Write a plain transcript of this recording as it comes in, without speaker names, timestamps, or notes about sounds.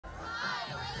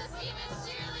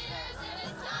cheerleaders, it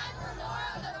is time for more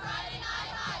of the Friday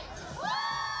Night Hype.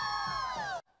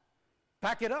 Woo!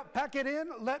 Pack it up, pack it in,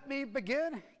 let me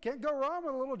begin. Can't go wrong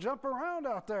with a little jump around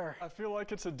out there. I feel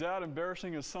like it's a dad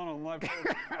embarrassing his son on live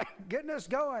television. Getting us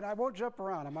going. I won't jump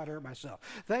around. I might hurt myself.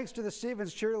 Thanks to the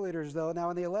Stevens cheerleaders, though. Now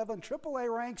in the 11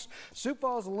 AAA ranks, Sioux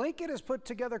Falls Lincoln has put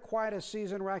together quite a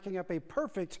season, racking up a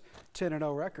perfect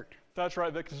 10-0 record. That's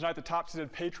right, Vic. Tonight, the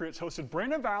top-seeded Patriots hosted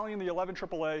Brandon Valley in the 11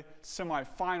 AAA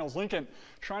semifinals. Lincoln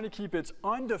trying to keep its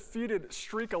undefeated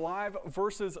streak alive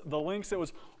versus the Lynx. It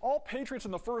was all Patriots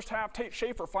in the first half. Tate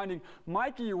Schaefer finding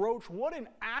Mikey Roach. What an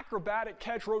acrobatic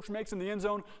catch Roach makes in the end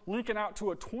zone. Lincoln out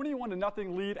to a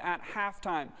 21-0 lead at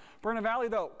halftime. Brandon Valley,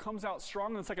 though, comes out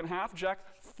strong in the second half. Jack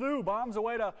Thu bombs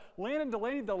away to Landon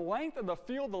Delaney. The length of the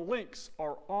field, the Lynx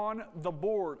are on the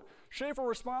board. Schaefer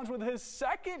responds with his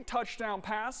second touchdown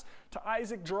pass to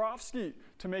Isaac Jarofsky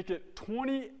to make it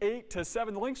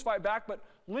 28-7. The Lynx fight back, but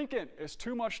Lincoln is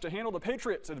too much to handle. The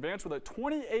Patriots advance with a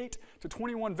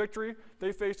 28-21 victory.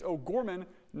 They face O'Gorman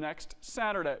next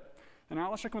Saturday. And now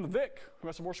let's check in with Vic, who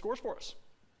has some more scores for us.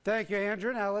 Thank you,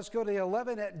 Andrew. Now let's go to the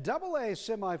 11 AA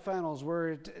semifinals,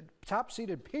 where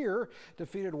top-seeded Pierre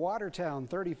defeated Watertown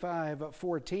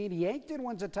 35-14. Yankton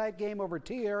wins a tight game over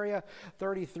T-Area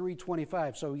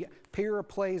 33-25. So Pierre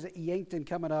plays Yankton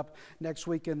coming up next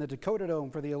week in the Dakota Dome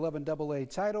for the 11 AA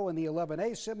title. In the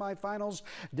 11A semifinals,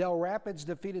 Del Rapids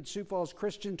defeated Sioux Falls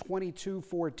Christian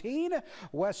 22-14.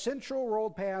 West Central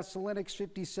rolled past Lennox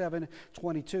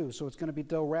 57-22. So it's going to be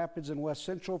Del Rapids and West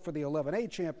Central for the 11A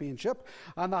championship.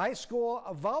 On the high school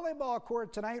volleyball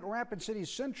court tonight, Rapid City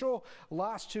Central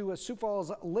lost to Sioux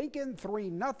Falls Lincoln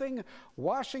 3-0.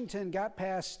 Washington got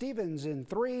past Stevens in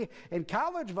 3. In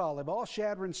college volleyball,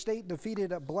 Chadron State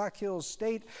defeated Black Hills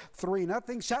State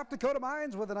 3-0. South Dakota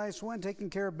Mines with a nice win, taking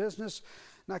care of business,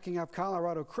 knocking off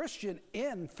Colorado Christian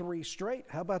in 3 straight.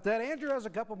 How about that? Andrew has a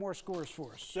couple more scores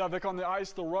for us. Yeah, Vic, on the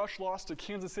ice, the Rush lost to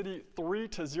Kansas City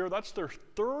 3-0. That's their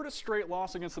 3rd straight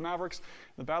loss against the Mavericks.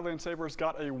 The Badlands Sabres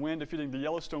got a win, defeating the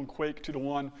Yellowstone Quake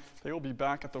 2-1. They will be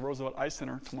back at the Roosevelt Ice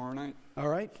Center tomorrow night. All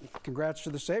right. Congrats to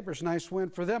the Sabres. Nice win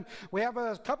for them. We have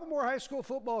a couple more high school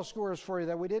football scores for you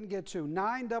that we didn't get to.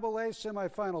 9 AA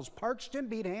semifinals. Parkston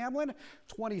beat Hamlin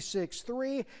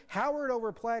 26-3. Howard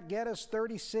over Platte Geddes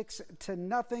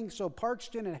 36-0. So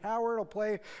Parkston and Howard will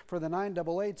play for the 9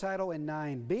 AA title. In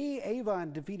 9B,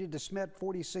 Avon defeated DeSmet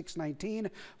 46-19.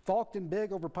 Faulkton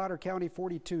big over Potter County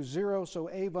 42-0. So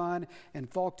Avon and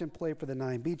Faulkton play for the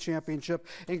 9B championship.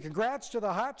 And congrats to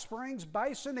the Hot Springs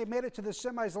Bison. They made it to the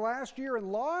semis last year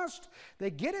and lost. They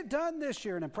get it done this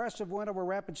year. An impressive win over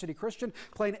Rapid City Christian,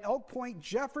 playing Elk Point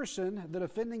Jefferson, the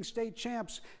defending state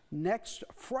champs, next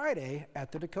Friday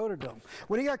at the Dakota Dome.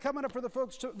 What do you got coming up for the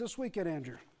folks this weekend,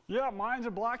 Andrew? Yeah, Mines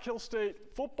and Black Hill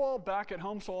State football back at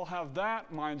home, so I'll have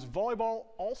that. Mines volleyball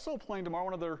also playing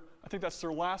tomorrow. I think that's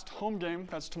their last home game.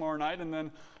 That's tomorrow night, and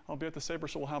then I'll be at the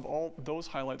Sabres, so we'll have all those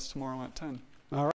highlights tomorrow at 10.